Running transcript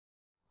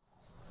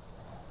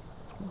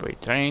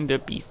Return the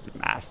Beast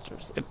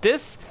Masters. If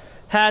this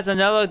has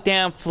another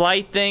damn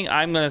flight thing,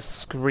 I'm gonna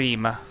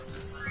scream.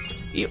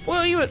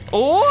 Well, you would.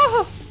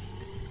 Oh!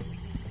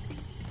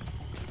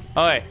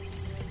 Alright.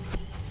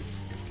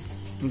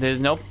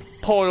 There's no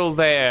portal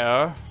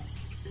there.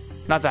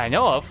 Not that I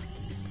know of.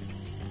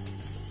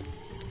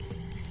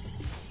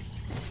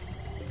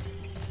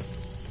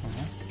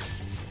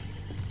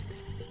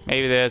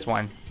 Maybe there's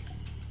one.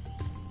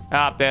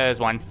 Ah, there's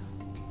one.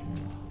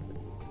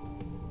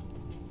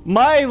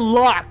 My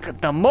luck!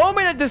 The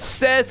moment it just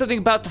says something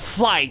about the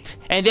flight,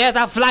 and there's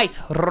a flight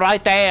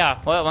right there.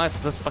 Well, let's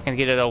fucking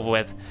get it over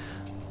with.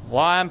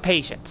 One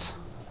patient.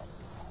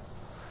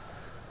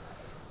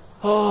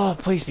 Oh,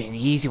 please be an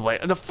easy way.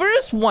 The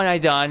first one I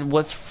done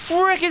was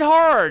freaking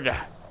hard.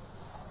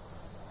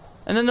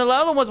 And then the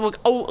other ones were,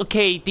 oh,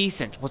 okay,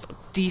 decent. Was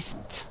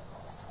decent.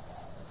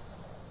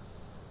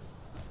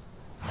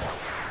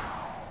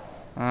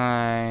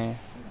 Alright.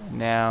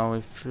 Now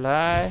we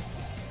fly.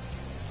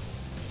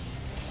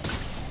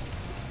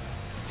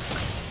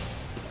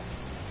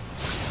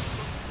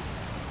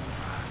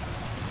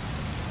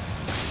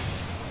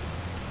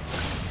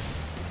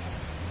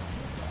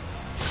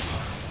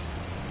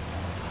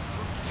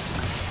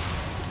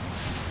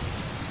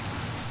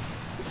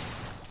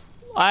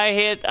 I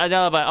hit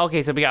another button.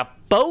 Okay, so we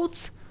got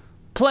boats,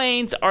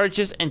 planes,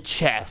 arches, and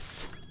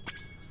chests.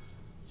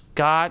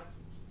 God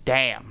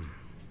damn.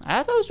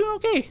 I thought I was doing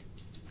okay.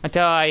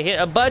 Until I hit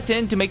a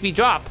button to make me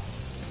drop.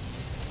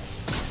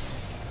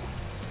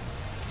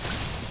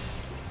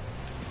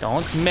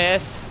 Don't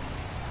miss.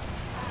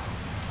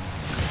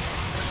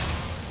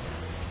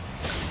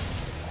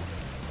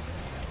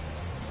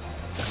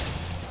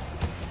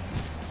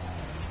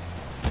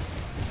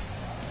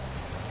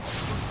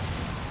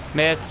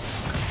 Miss.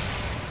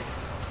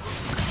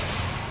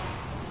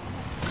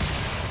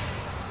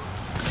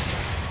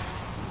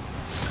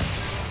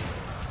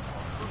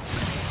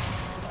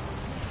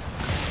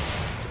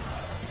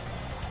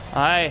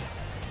 Hi.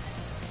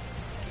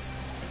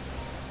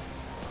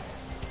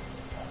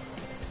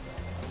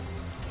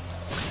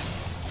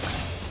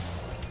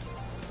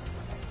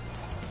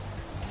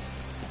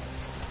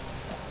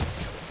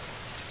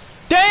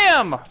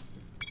 Damn!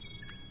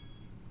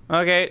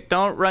 Okay,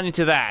 don't run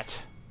into that.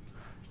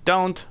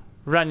 Don't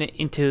run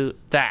into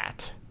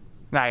that.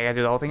 Now I gotta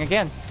do the whole thing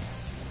again.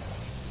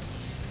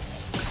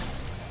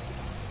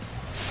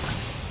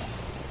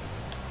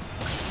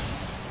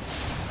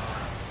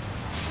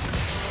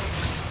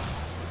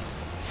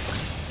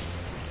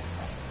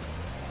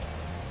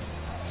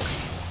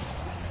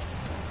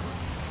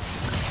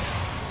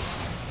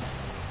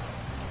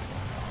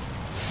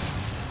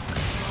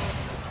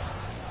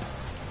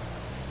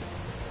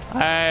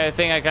 I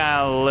think I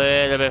got a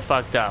little bit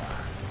fucked up.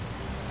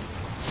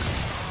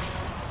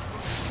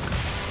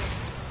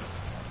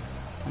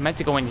 I meant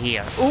to go in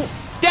here. Ooh,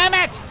 damn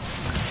it!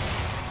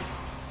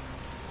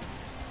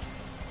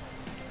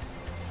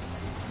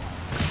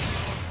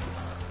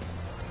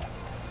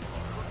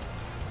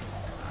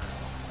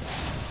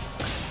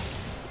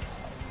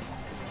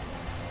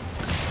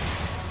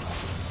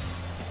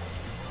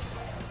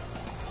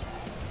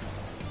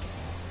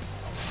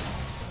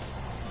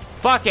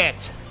 Fuck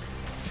it!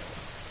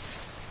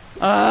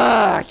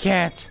 I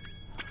can't.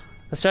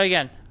 Let's try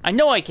again. I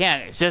know I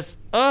can. It's just,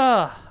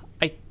 I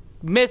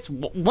miss.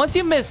 Once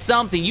you miss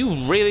something, you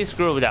really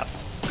screw it up.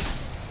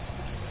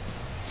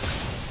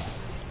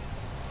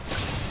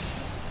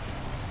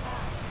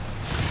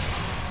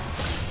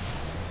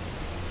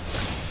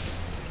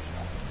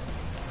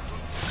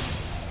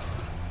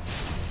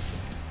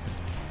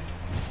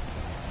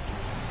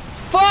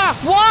 Fuck!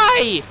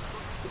 Why?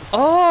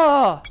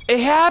 Oh, it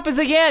happens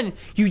again.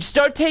 You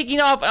start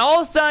taking off, and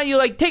all of a sudden you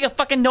like take a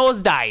fucking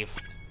nosedive.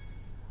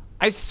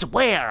 I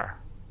swear.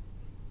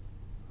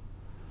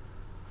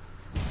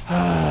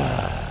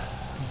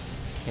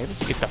 Maybe we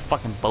should get the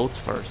fucking boats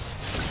first.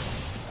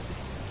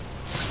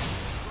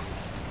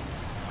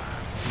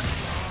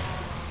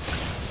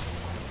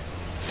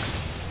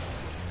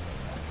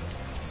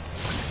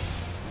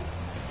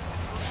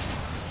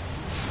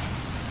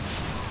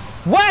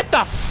 What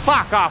the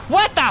fuck off?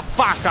 What the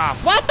fuck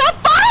off? What the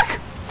fuck?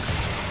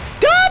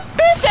 Stop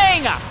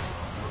missing!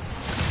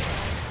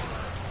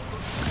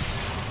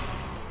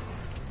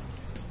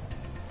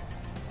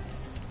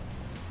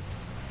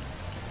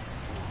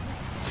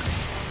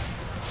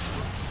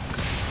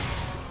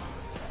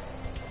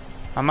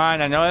 Come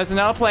on, I know there's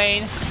another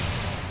plane.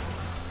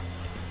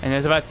 And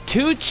there's about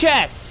 2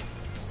 chests.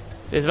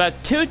 There's about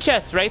 2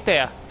 chests right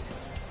there.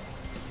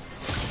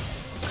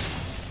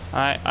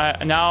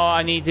 Alright, now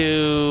I need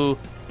to...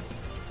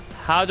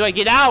 How do I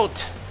get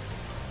out?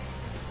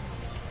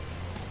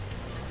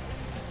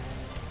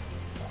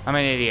 I'm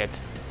an idiot.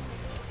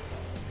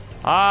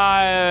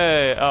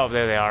 Oh,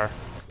 there they are.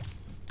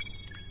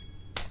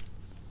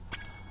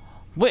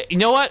 Wait, you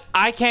know what?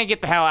 I can't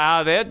get the hell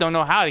out of there. Don't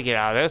know how to get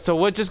out of there. So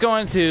we're just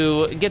going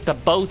to get the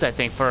boats, I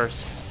think,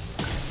 first.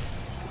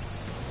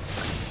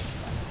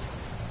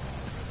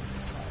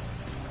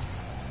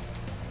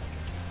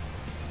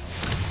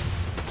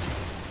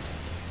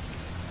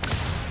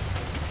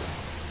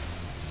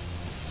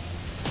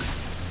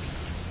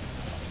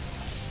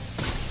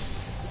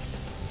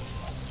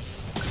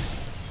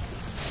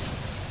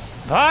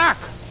 Fuck!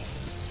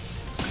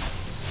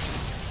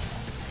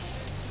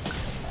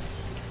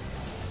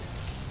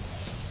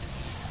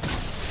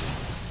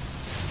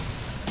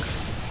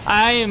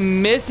 I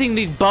am missing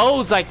these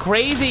bows like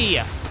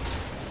crazy.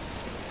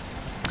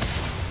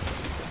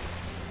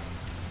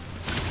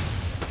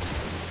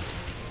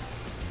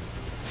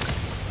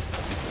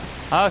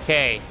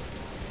 Okay.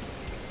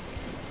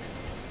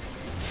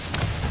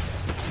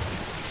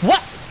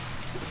 What?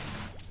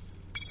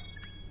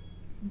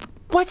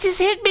 What just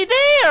hit me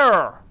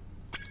there?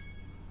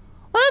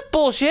 Well, that's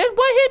bullshit.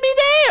 What hit me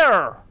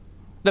there?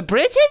 The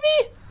bridge hit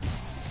me?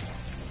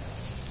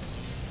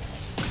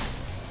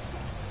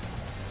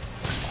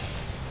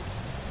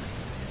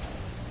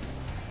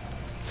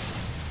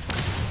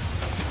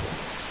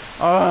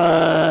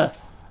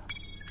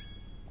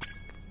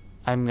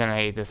 I'm gonna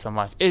hate this so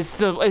much. It's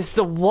the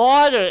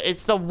water.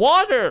 It's the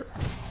water.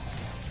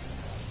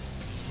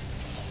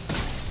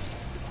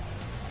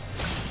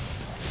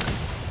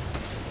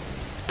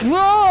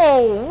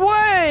 Go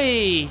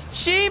away!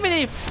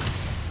 Jiminy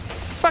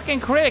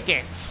fucking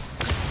crickets.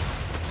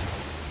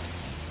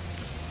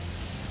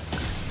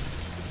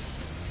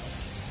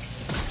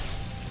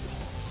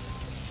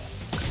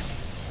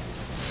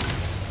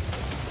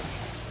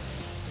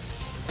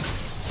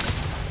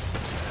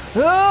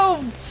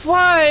 Oh,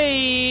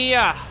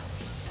 fire!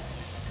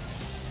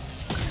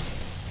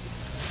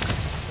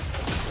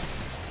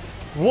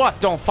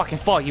 What? Don't fucking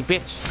fall, you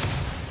bitch.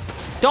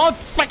 Don't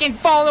fucking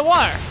fall in the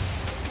water.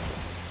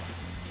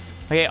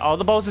 Okay, all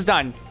the bows is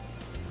done.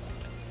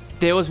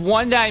 There was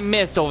one that I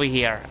missed over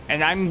here,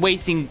 and I'm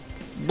wasting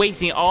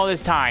all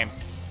this time.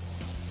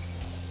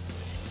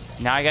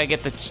 Now I gotta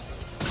get the...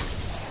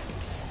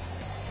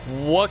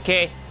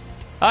 Okay.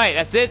 Alright,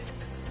 that's it.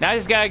 Now I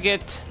just gotta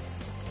get...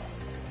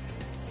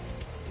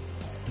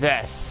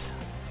 this.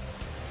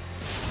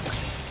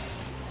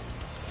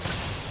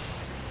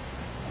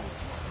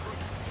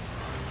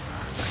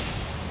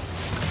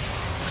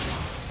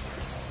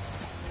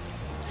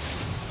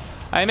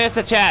 I missed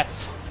a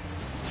chest.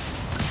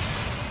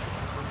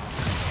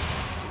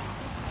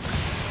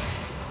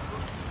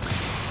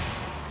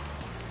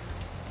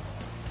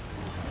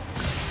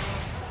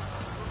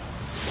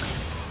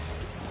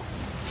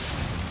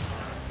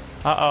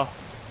 Uh-oh.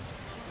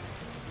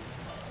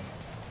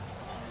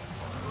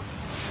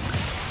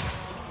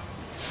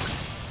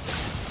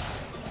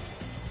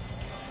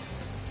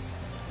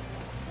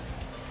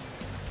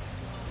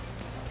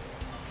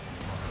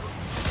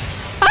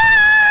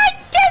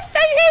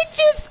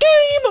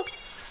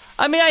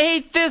 I mean, I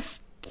hate this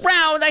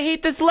round. I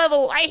hate this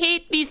level. I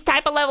hate these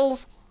type of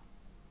levels.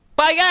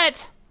 But I got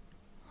it.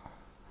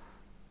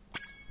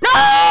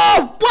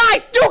 No!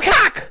 Why? You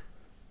cock!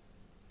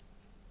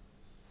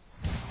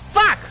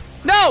 Fuck!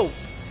 No!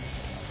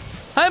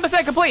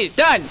 100% complete.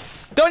 Done.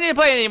 Don't need to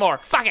play it anymore.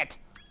 Fuck it.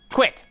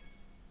 Quit.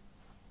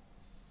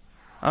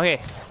 Okay.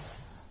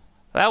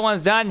 That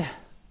one's done.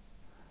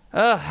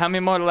 How many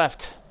more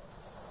left?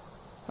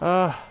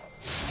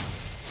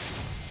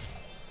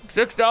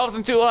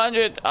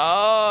 6,200.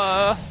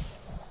 I'm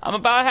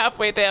about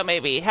halfway there,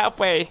 maybe.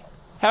 Halfway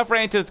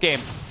into this game.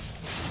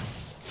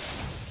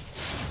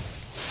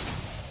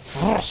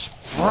 Rush,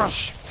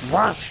 rush,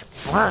 rush,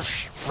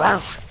 rush,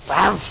 rush,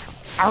 rush,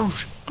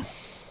 rush.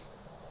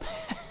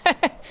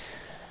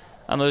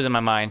 I'm losing my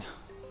mind.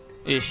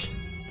 Ish.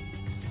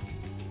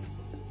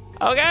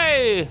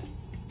 Okay.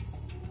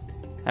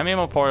 How many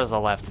more portals are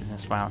left in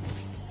this round?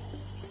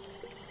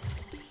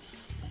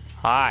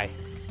 Hi.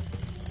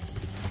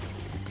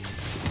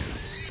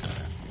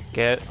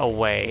 Get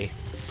away.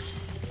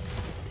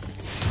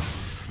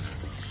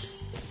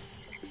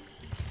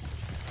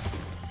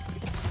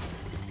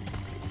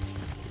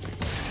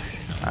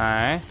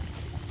 Alright.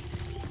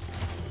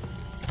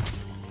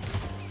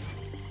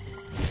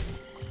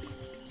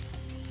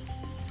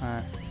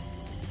 Alright.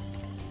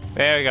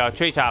 There we go,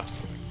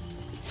 treetops.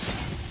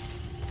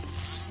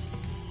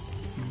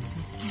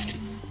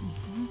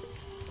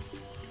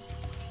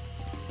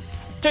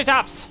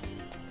 Treetops!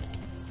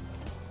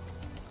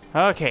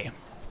 Okay.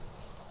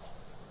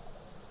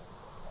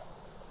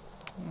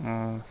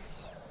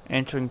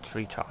 Entering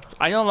treetops.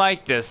 I don't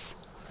like this.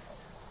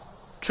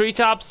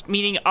 Treetops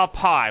meaning up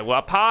high. Well,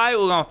 up high,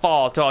 we're gonna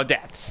fall to our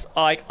deaths.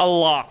 Like, a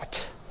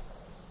lot.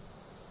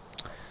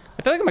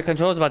 I feel like my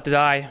controller's about to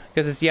die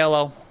because it's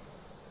yellow.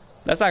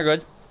 That's not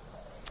good.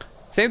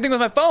 Same thing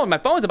with my phone. My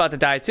phone's about to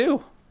die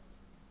too.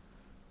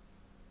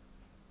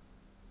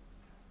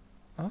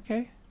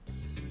 Okay.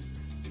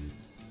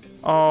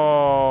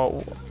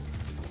 Oh.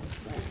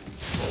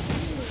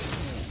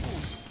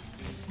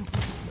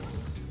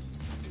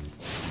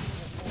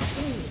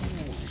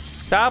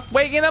 Stop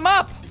waking them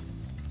up!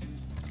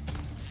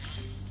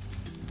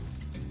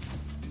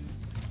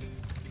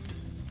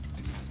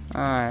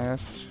 Alright,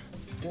 that's...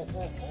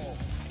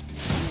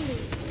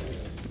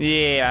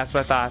 Yeah, that's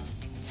what I thought.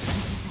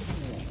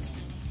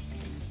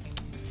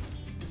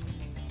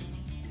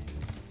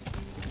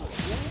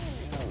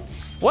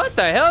 What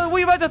the hell were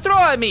you about to throw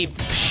at me?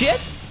 Shit!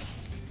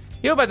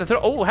 You're about to throw...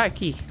 Oh, hi,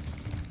 key.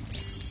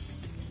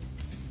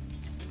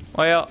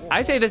 Well,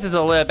 I say this is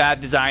a little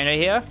bad design right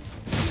here.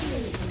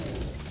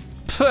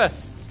 Puh.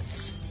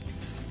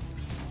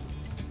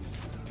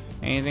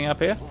 Anything up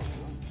here?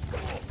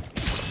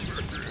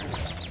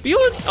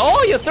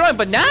 Oh, you're throwing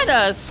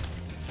bananas!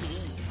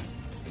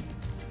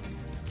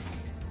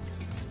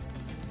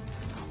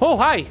 Oh,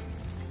 hi!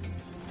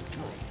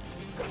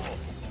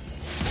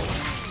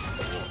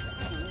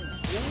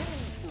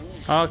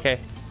 Okay.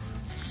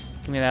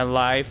 Give me that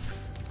life.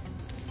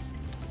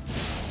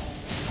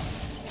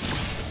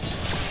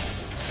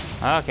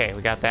 Okay,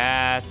 we got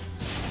that.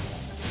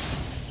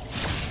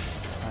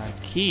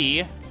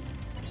 Key.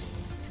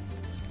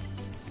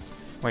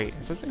 Wait,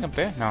 is this thing up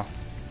there? No.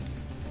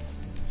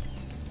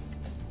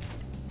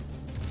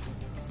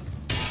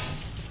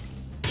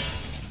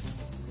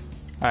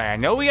 Alright, I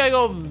know we gotta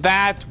go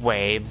that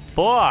way,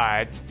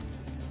 but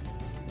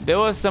there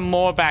was some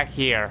more back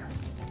here.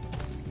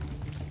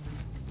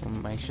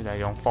 Make sure that I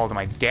don't fall to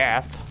my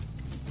death.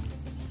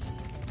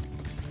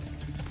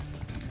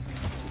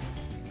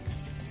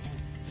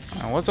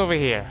 What's over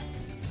here?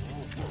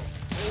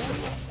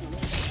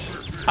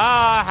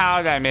 Ah,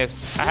 how did I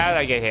miss? How did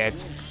I get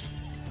hit?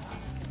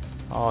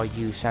 Oh,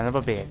 you son of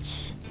a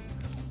bitch.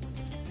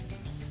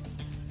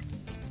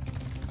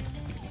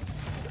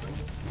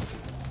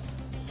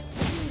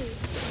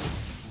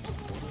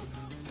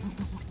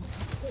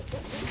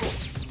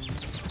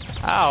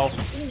 Ow.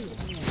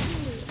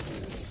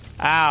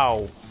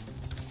 Ow.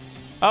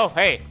 Oh,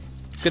 hey.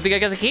 Good thing I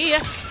got the key,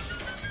 yeah?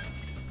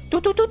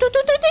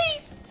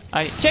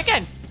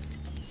 Chicken!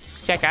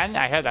 Chicken?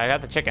 I heard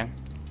the chicken.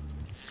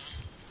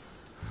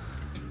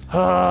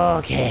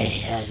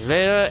 Okay, that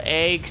little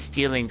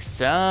egg-stealing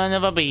son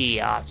of a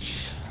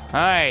biatch.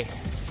 Alright,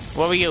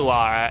 whoever you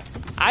are.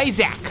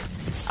 Isaac!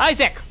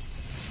 Isaac!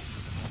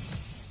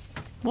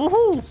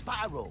 Woohoo!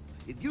 Spyro,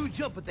 if you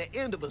jump at the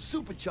end of a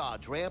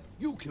supercharged ramp,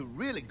 you can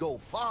really go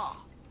far.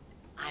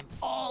 I'm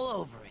all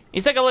over it.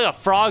 He's like a little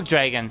frog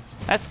dragon.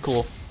 That's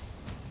cool.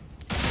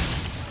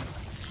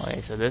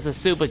 Okay, so there's a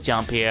super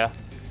jump here.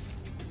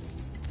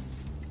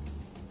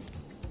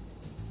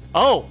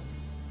 Oh!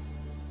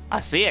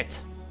 I see it.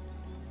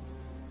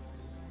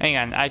 Hang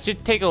on, I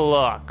should take a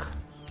look.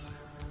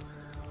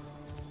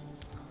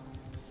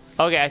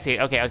 Okay, I see.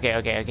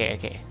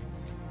 Okay.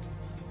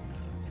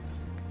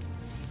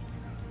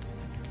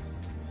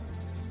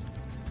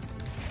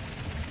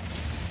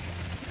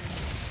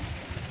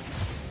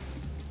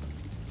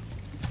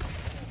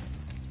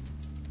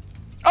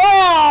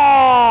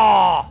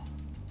 Oh!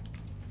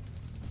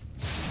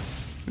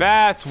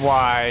 That's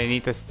why I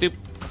need the soup.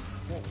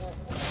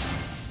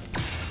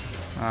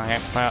 Okay,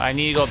 well, I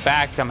need to go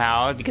back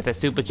somehow to get the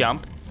super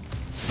jump.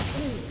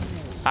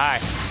 Hi.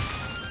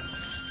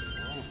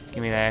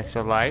 Give me that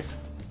extra life.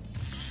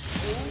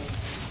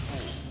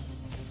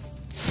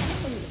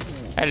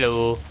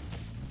 Hello.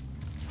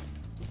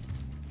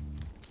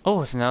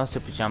 Oh, it's another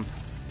super jump.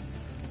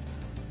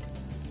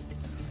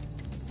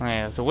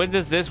 Okay, so where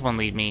does this one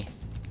lead me?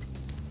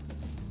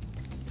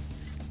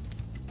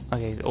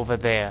 Okay, over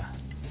there.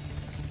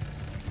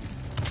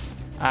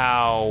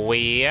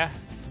 Owie.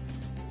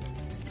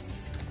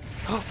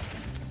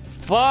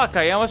 Fuck,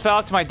 I almost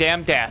fell to my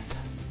damn death.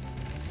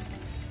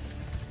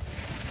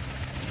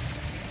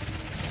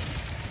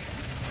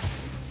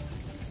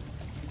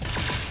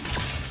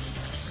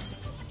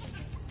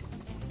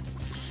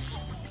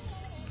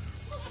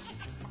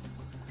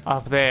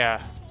 Up there.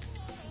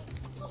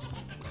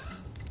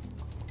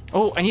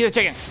 Oh, I need a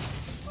chicken.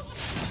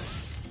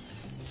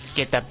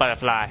 Get that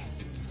butterfly.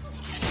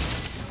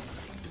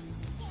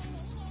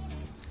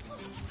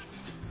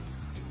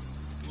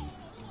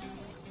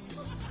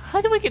 How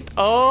do we get...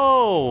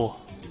 Oh!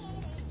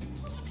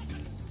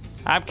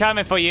 I'm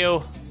coming for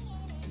you.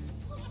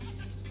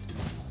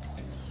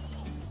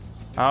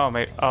 Oh,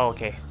 maybe... Oh,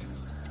 okay.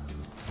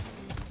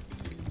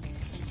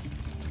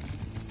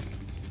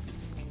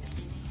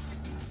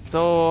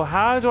 So,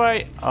 how do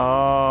I...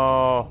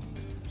 Oh...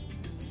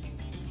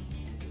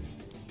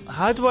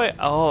 How do I...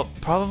 Oh,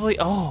 probably...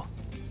 Oh!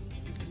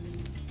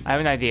 I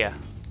have an idea.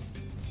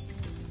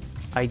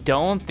 I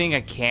don't think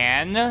I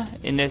can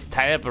in this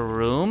tight of a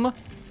room.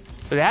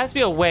 But there has to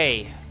be a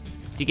way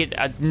to get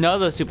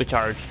another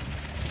supercharge.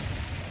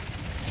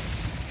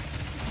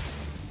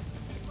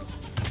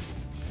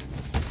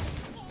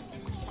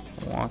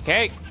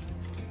 Okay.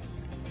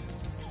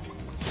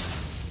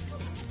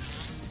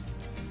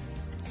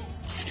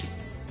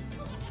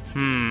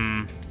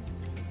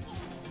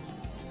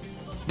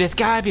 There's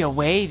gotta be a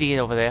way to get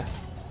over there.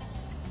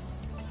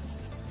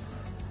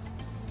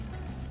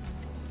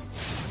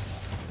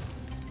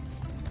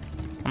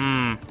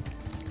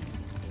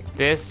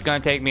 This is gonna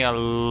take me a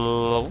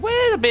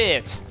little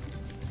bit.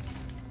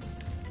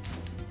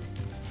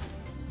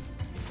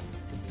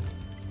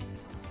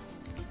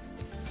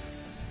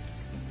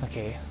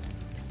 Okay.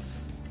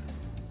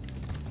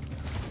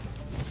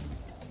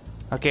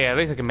 Okay, at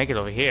least I can make it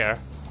over here.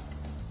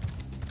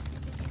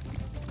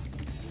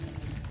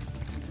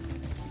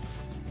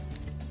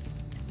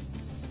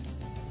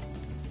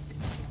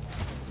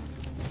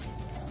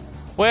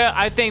 Well,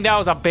 I think that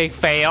was a big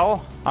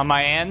fail. On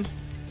my end.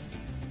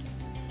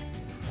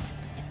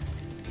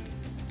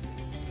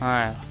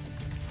 Alright.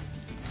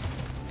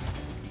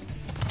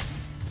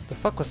 The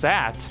fuck was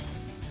that?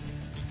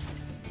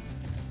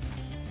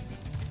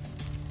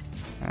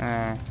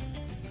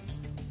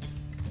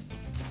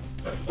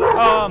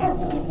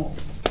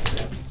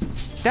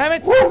 Damn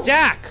it,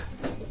 Jack!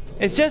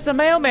 It's just the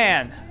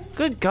mailman!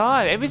 Good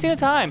God, every single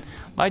time.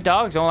 My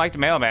dogs don't like the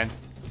mailman.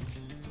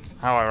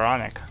 How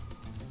ironic.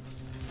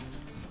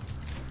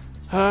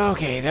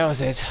 Okay, that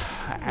was it.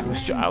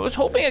 I was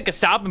hoping I could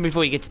stop him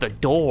before he gets to the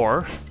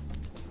door.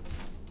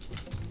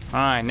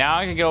 Alright, now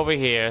I can go over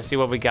here, see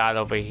what we got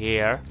over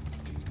here.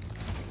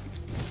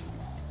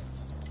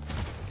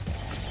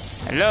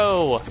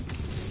 Hello!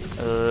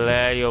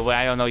 I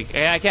don't know.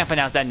 I can't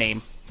pronounce that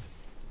name.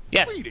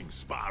 Yes.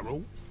 Greetings,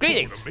 Spyro.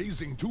 Greetings. For an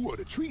amazing tour of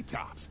the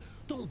treetops.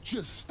 Don't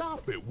just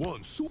stop at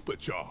one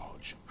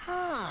supercharge.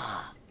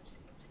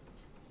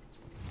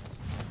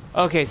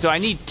 Okay, so I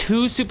need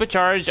 2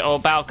 supercharged, or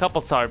about a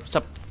couple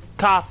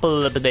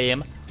couple of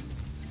them.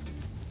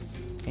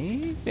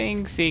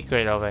 Anything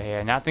secret over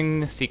here?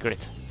 Nothing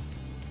secret.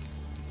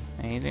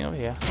 Anything over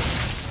here?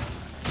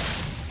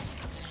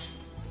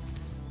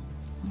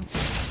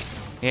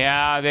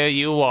 Yeah, there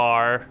you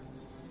are.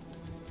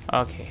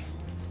 Okay.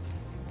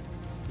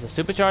 There's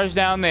a supercharge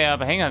down there,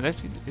 but hang on,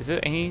 is it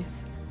any?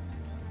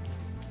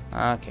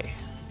 Okay.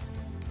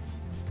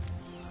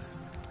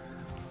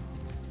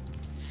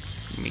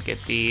 Let me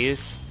get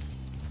these.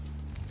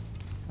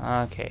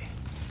 Okay.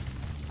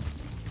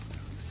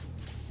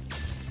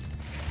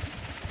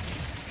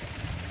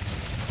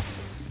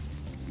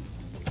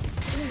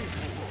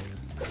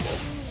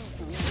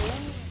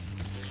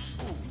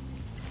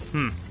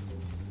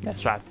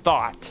 That's what I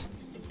thought.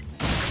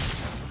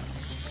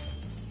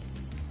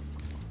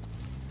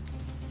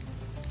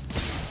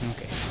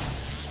 Okay.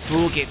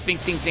 Okay,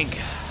 think.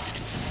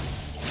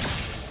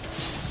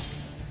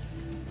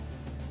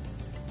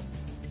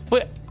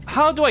 Wait,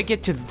 how do I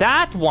get to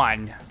that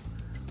one?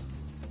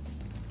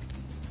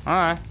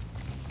 Alright.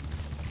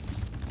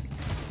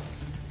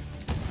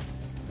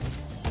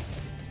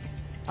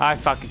 I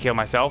fucking killed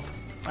myself.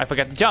 I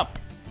forgot to jump.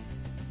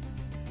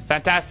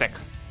 Fantastic.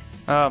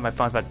 Oh, my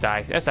phone's about to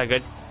die. That's not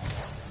good.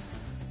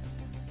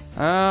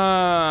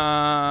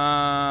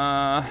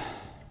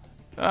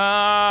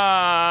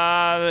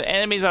 The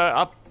enemies are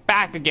up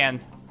back again.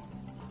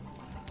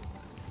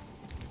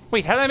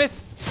 Wait, how did I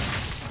miss?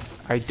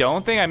 I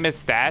don't think I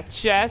missed that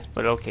chest,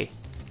 but okay.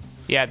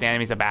 Yeah, the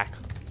enemies are back.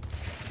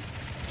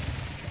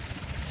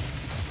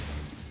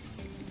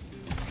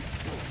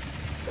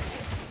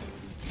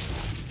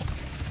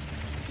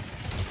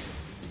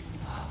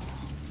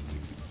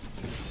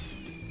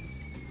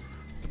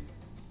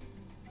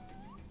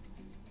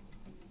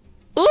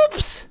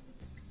 Oops!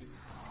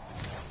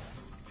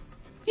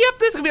 Yep,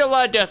 there's gonna be a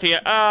lot of death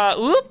here.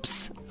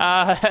 Oops.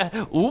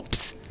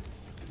 Oops.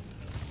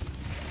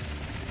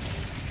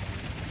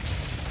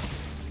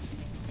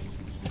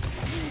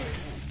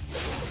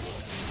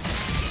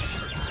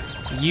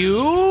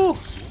 You?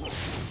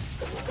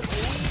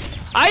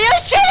 Are you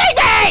shitting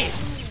me?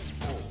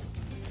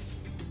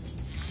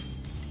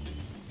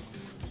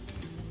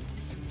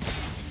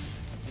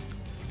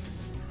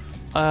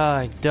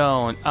 I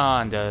don't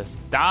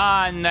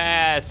understand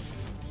this.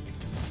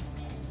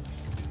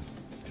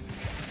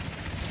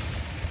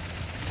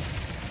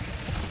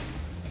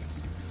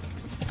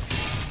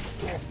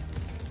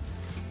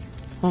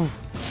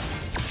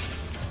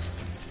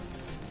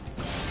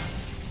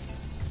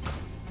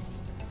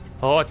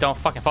 Oh, don't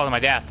fucking follow my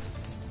death.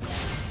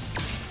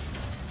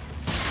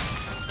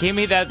 Give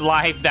me that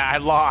life that I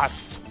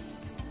lost.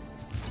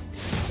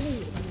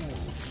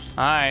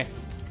 Hi.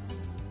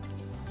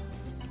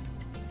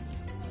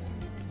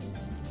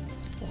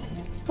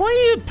 What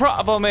your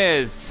problem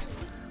is?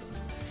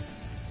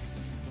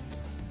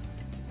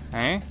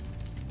 Hey?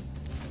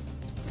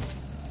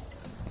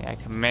 Yeah, I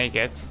can make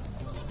it.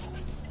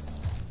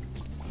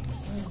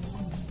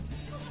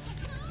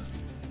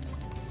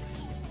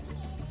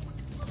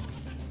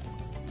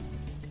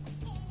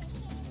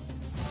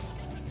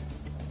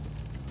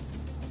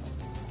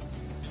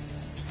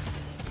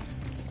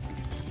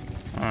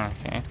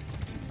 Okay.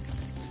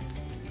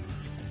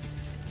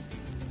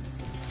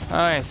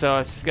 Alright, so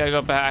I just gotta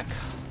go back.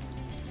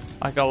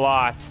 Like a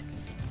lot.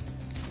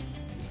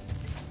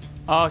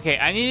 Okay,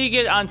 I need to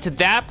get onto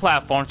that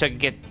platform so I can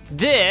get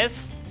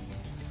this.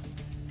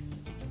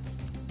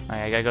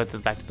 Alright, I gotta go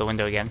back to the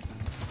window again.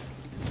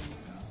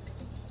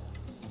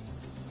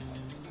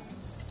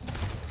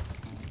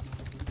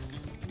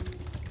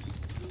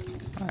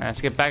 Alright,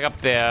 let's get back up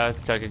there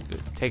so I can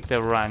take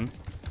the run.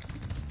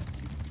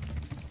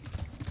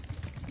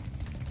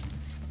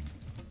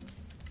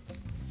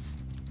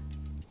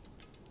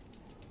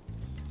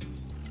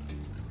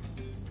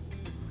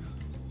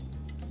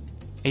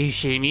 Are you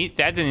shitting me?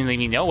 That didn't lead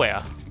me nowhere.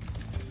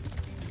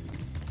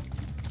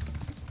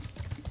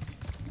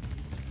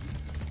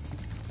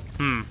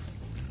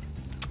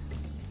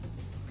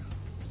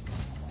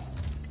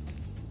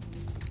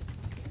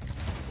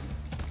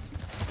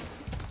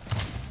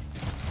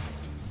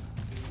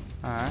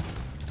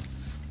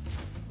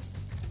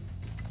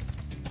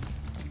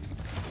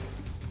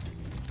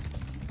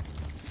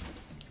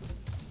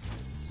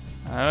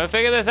 I'm gonna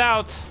figure this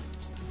out.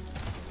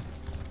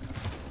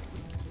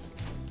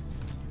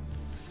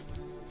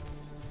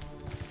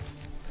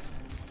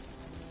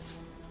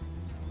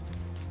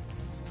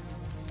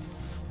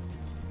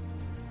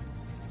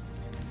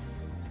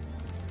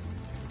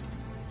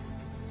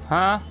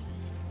 Huh?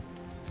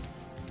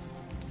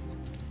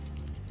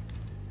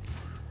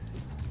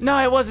 No,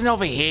 it wasn't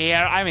over here.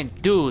 I'm in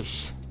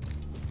douche.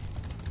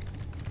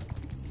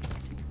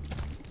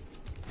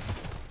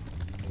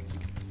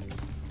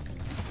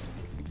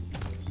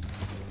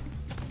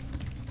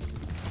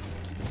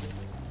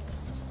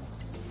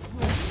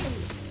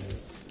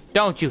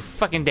 Don't you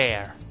fucking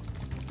dare.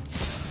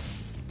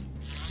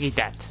 Eat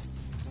that.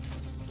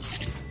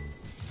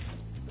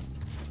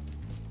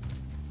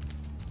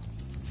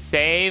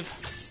 Save.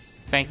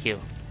 Thank you.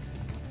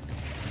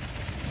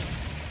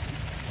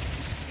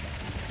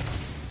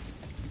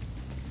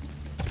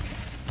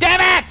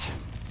 Damn it!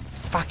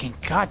 Fucking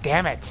god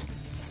damn it.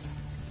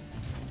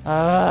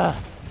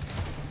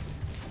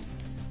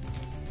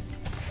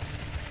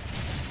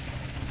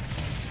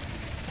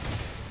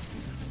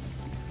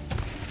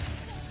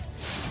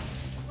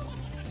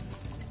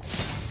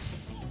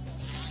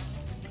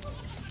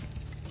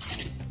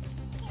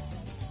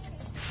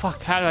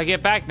 Fuck, how do I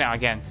get back now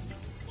again?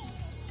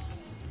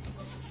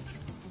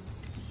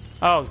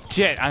 Oh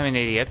shit, I'm an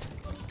idiot.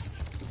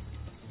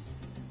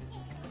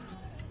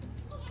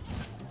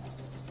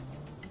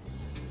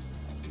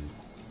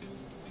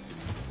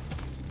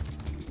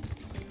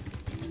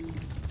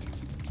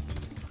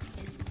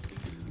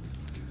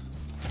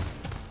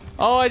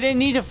 Oh, I didn't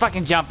need to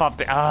fucking jump up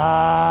there.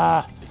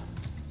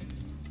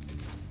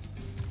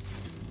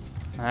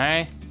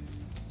 Alright.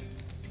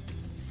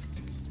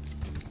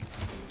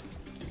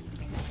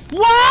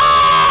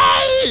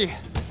 Why?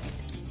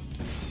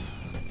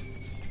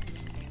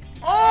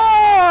 Oh,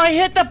 I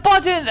hit the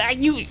button.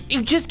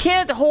 You just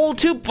can't hold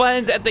two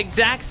buttons at the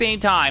exact same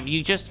time.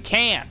 You just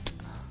can't.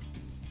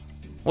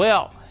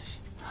 Well.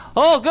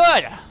 Oh,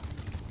 good.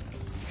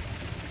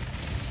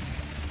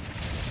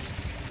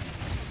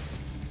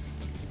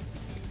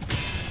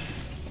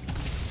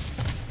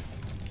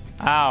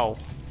 Ow.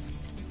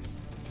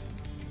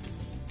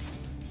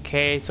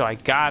 Okay, so I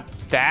got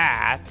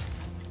that.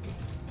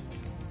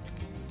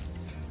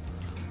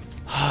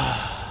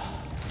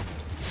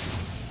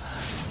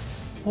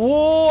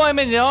 Oh, I'm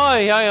in. Oh,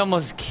 I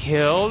almost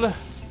killed.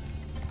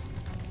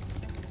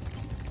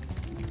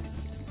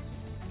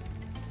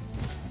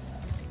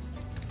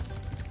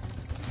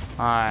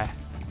 Alright.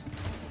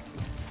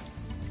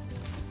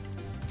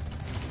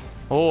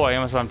 Oh, I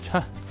almost bumped.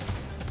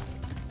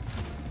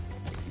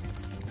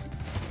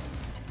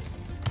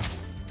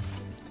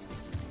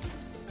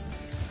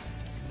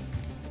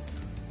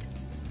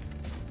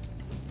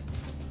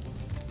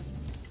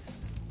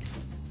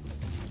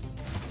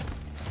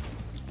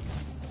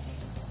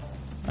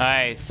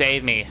 Alright,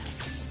 save me.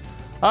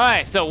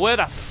 Alright, so where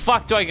the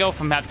fuck do I go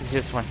from after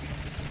this one?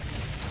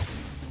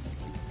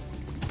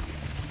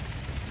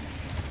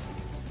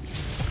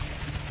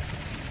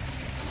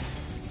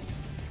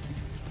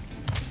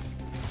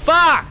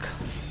 Fuck!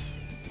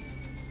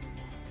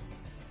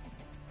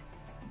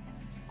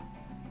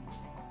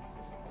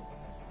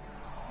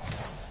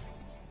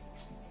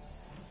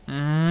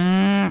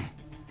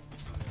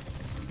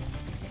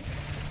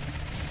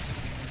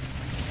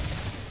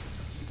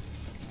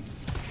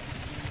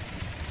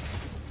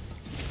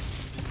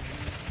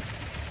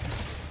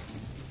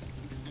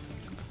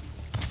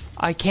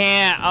 I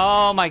can't.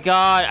 Oh my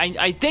god.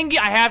 I think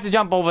I have to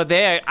jump over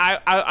there.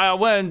 I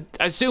wouldn't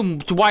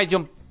assume why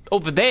jump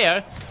over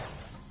there.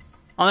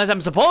 Unless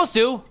I'm supposed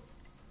to.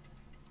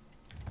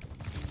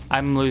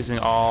 I'm losing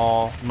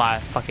all my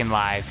fucking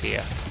lives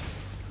here.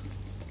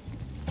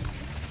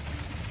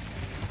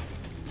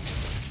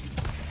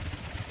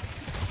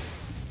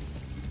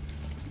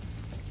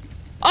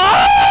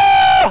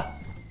 Oh!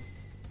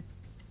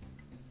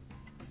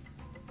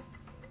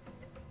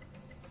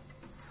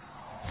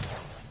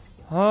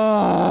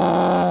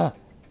 Ah!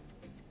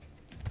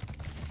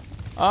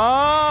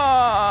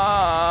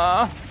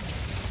 Ah!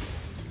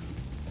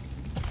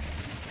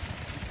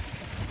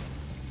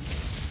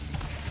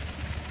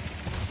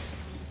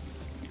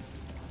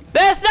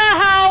 That's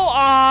not how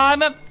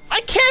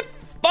I can't.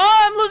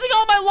 Oh, I'm losing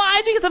all my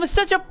lives because I'm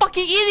such a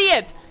fucking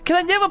idiot. Because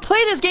I never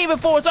played this game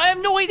before, so I have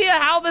no idea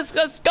how this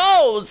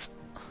goes.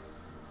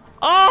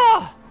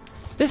 Oh!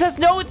 This has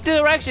no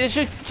direction. It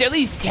should at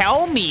least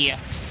tell me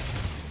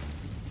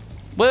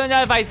whether or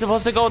not if I'm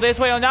supposed to go this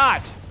way or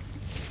not.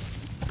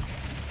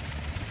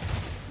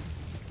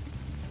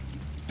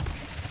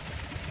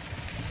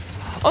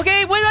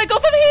 Okay, where do I go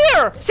from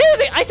here?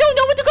 Seriously, I don't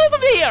know where to go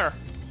from here.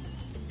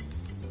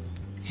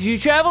 You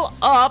travel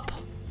up.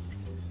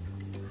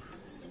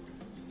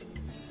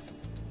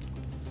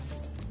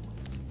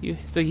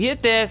 So you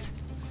hit this.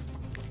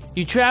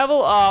 You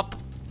travel up.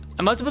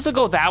 Am I supposed to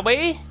go that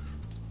way?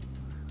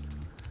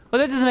 Well,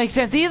 that doesn't make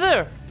sense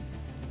either.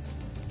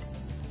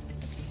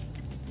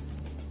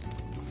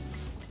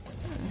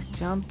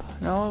 Jump.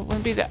 No, it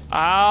wouldn't be that.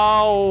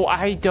 Ow,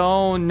 I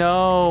don't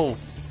know.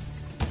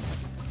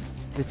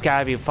 There's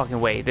gotta be a fucking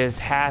way. This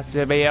has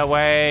to be a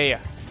way.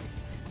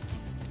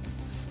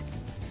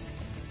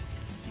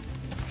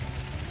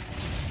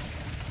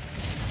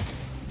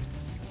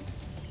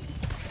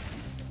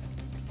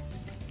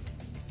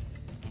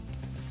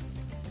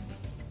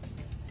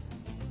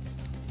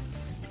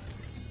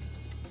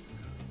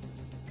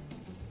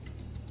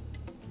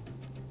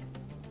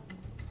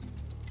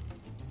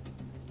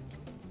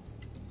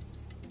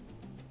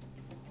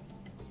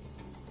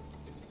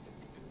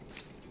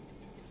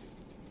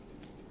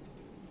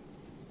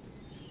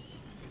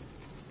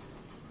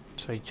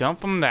 So I jump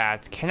from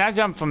that. Can I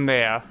jump from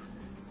there?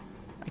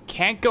 I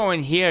can't go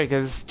in here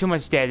because it's too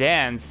much dead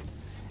ends.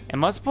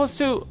 Am I supposed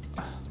to...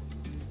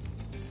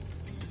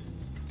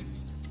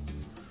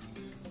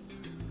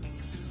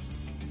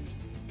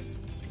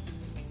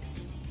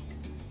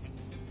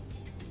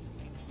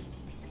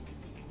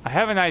 I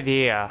have an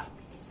idea.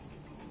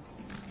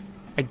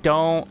 I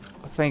don't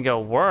think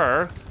it'll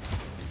work.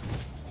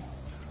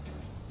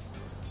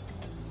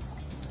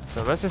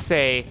 So let's just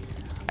say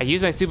I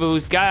use my super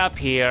boost, got up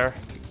here.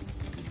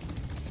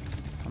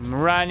 I'm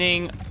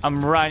running,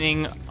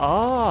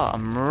 oh,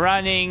 I'm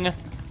running,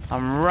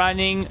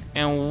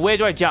 and where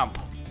do I jump?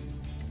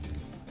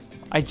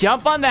 I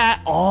jump on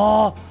that,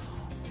 oh,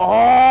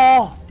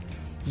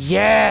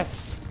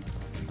 yes!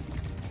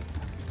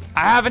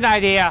 I have an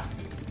idea.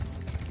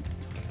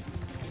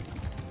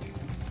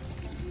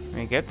 Let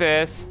me get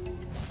this.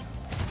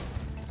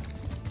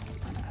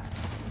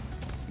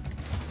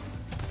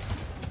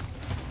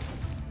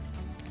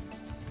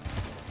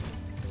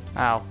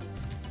 Ow.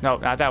 No,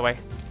 not that way.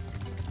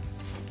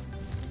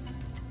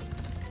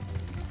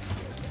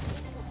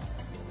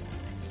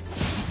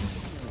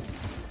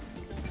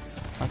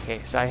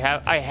 Okay, so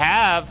I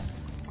have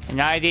an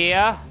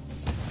idea.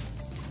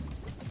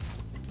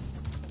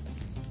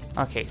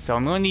 Okay, so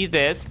I'm gonna need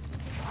this.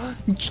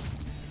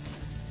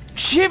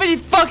 Shibbity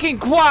fucking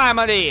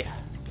quamity!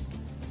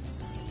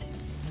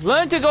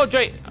 Learn to go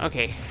straight.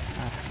 Okay.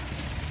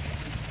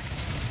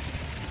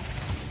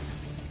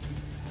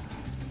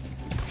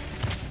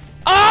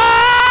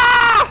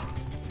 Ah!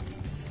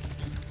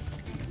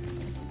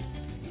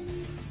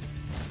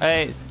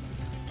 Hey.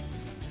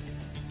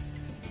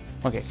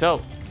 Okay,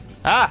 so.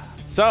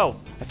 So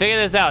I figured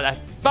this out. I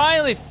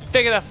finally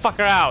figured that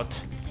fucker out.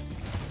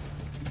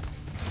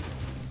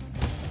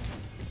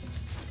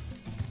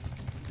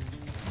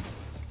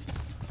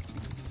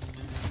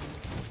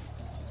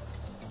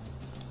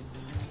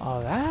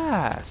 Oh,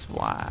 that's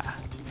why.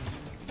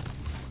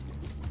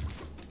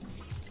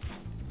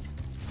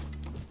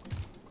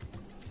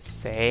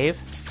 Save.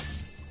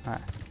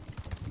 Alright.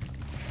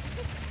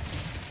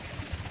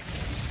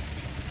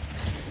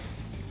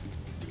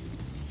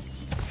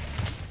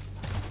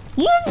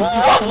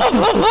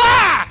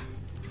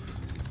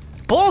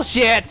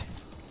 Bullshit!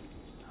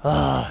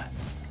 Ugh.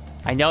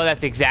 I know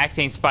that's the exact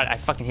same spot. I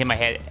fucking hit my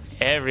head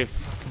every...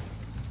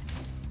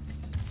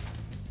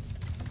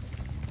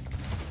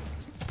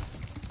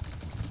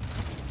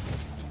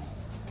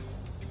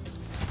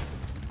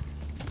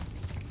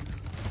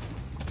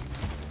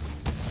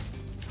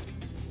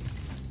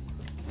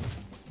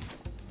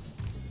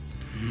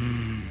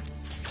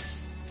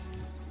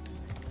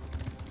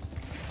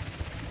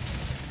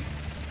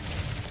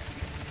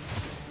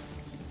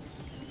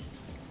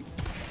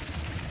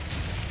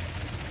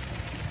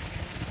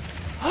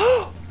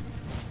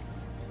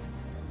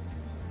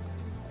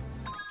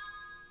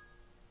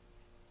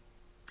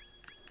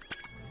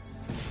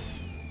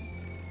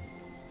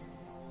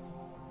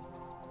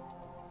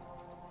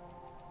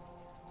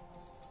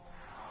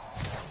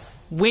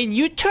 When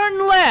you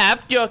turn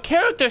left, your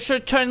character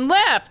should turn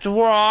left,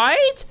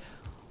 right?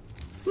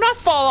 Not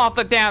fall off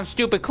the damn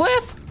stupid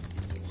cliff.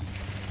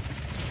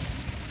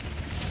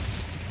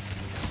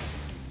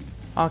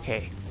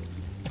 Okay.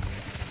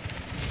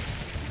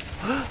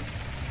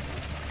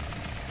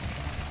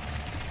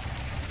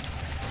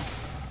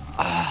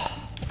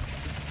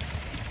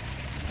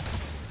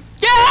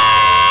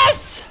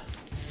 Yes!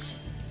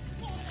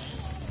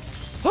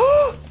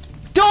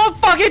 Don't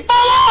fucking fall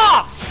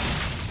off!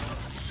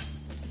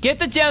 Get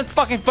the gems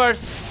fucking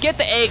first, get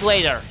the egg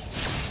later.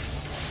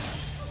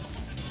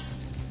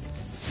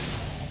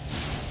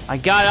 I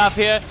got up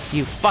here,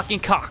 you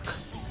fucking cock.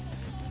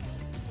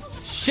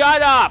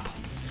 Shut up!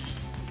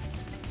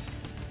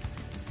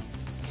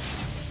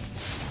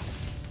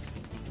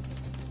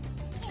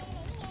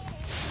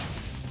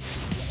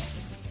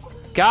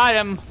 Got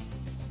him.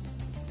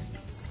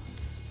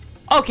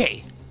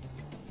 Okay.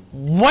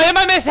 What am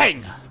I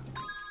missing?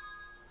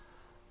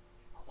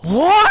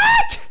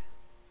 What?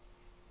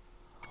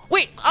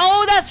 Wait,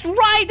 oh, that's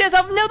right, there's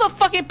another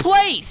fucking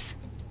place!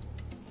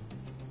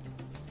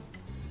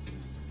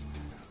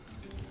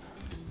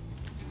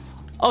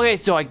 Okay,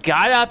 so I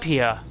got up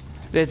here.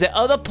 There's the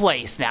other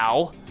place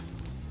now.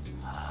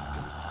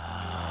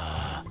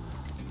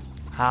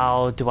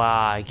 How do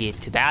I get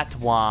to that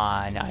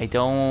one? I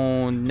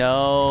don't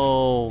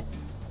know.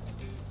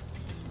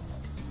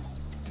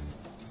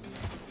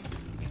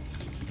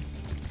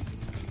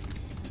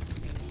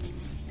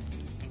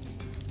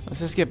 Let's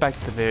just get back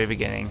to the very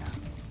beginning.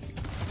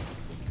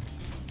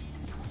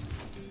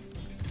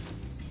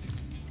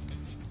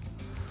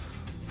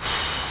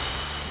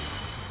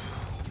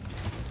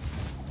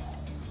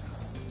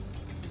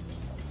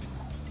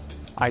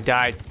 I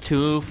died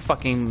too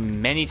fucking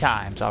many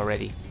times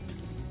already.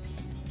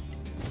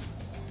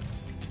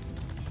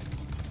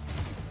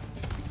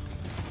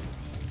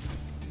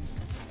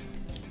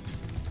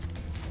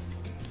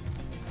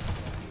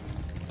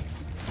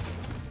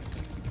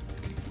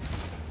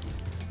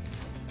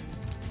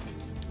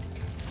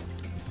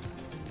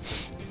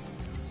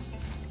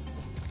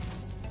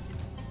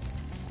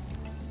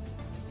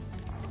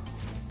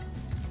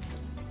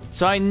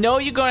 So I know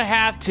you're gonna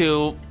have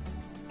to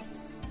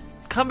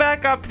come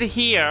back up to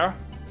here.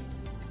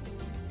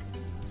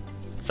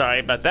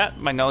 Sorry about that,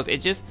 my nose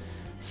itches.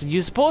 So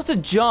you're supposed to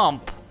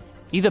jump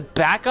either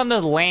back on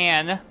the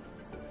land.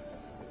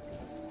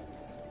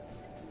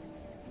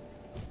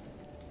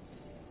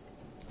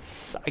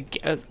 So I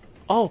guess,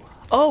 oh,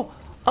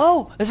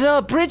 there's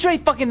a bridge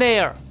right fucking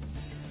there.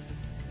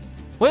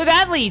 Where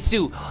that leads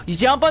to? You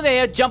jump on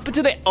there, jump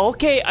into the,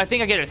 okay, I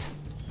think I get it.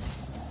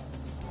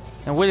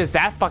 And where does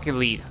that fucking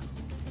lead?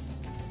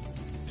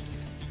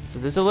 So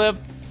there's a little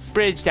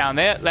bridge down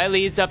there that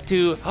leads up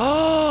to.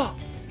 Oh,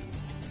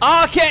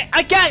 okay,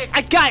 I got it.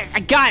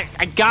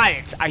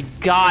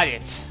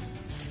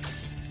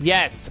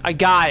 Yes, I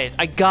got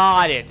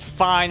it.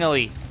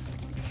 Finally.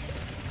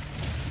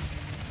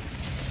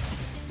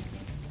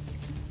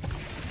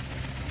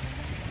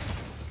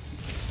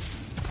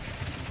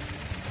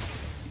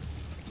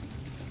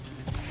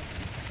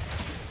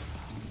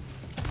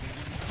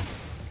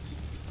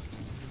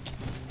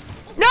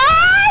 No,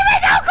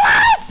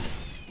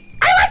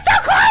 I was so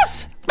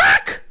close.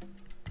 Fuck!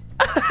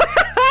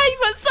 I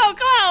was so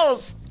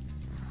close!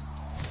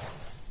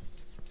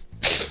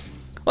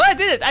 Well, I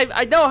did it!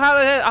 I know how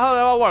it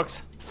all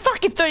works.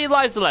 Fucking 30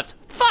 lives left.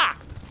 Fuck!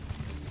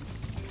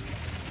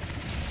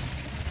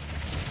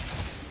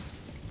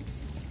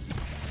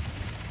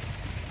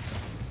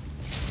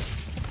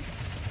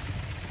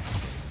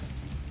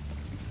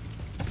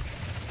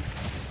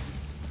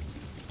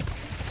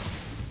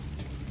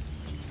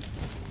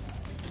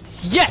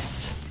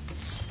 Yes!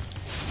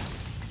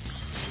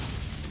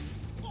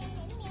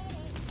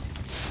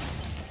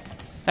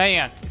 Hang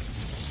on.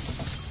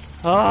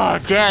 Oh,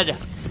 dead.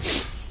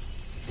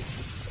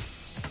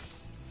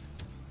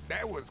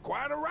 That was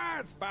quite a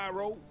ride,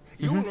 Spyro.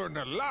 You learned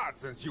a lot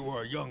since you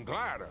were a young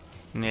glider.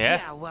 Yeah.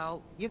 Yeah,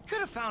 well, you could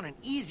have found an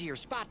easier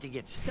spot to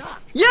get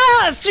stuck.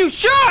 Yes, you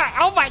sure?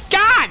 Oh my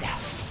god!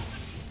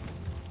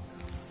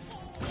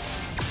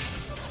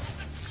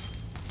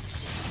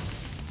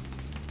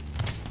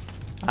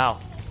 Ow.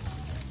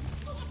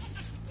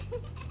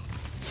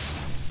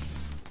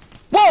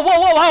 Whoa,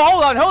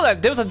 hold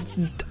on. There was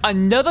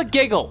another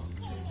giggle.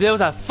 There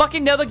was a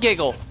fucking another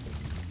giggle.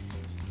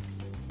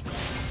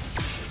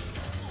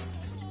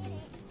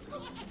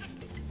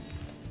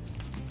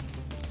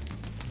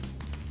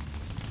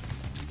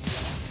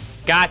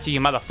 Gotcha, you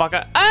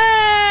motherfucker.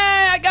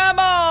 Hey, I got 'em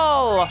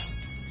all!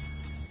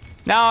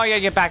 Now I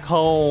gotta get back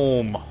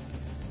home.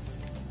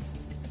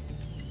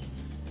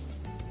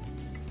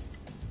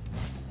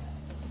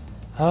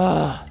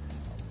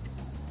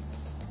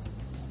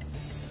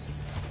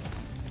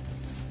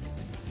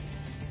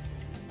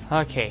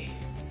 Okay.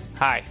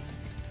 Hi.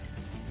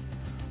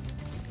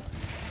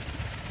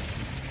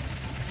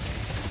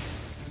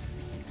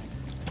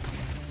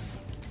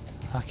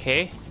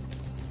 Okay.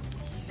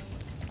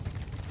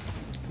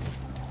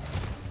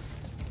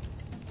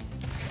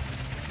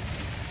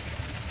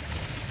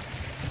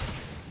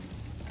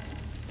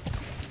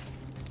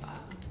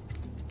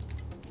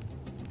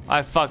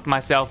 I fucked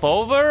myself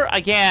over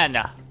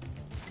again.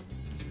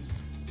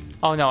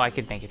 Oh no, I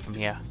can make it from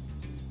here.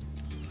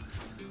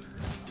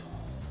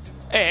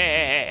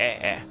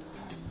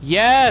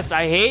 Yes,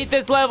 I hate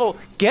this level.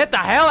 Get the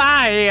hell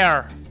out of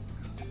here.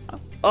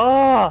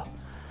 Oh.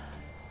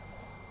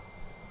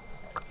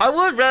 I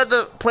would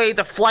rather play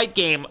the flight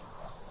game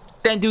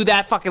than do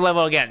that fucking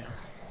level again.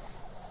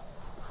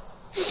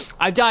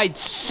 I've died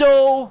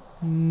so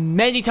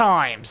many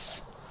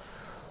times.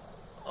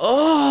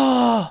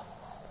 Oh.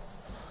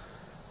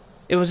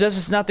 It was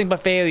just nothing but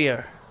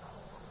failure.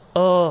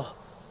 Oh.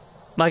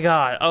 My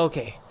god,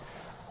 okay.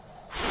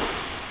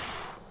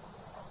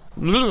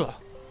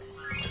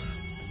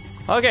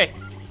 Okay.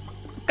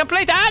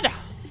 Completed!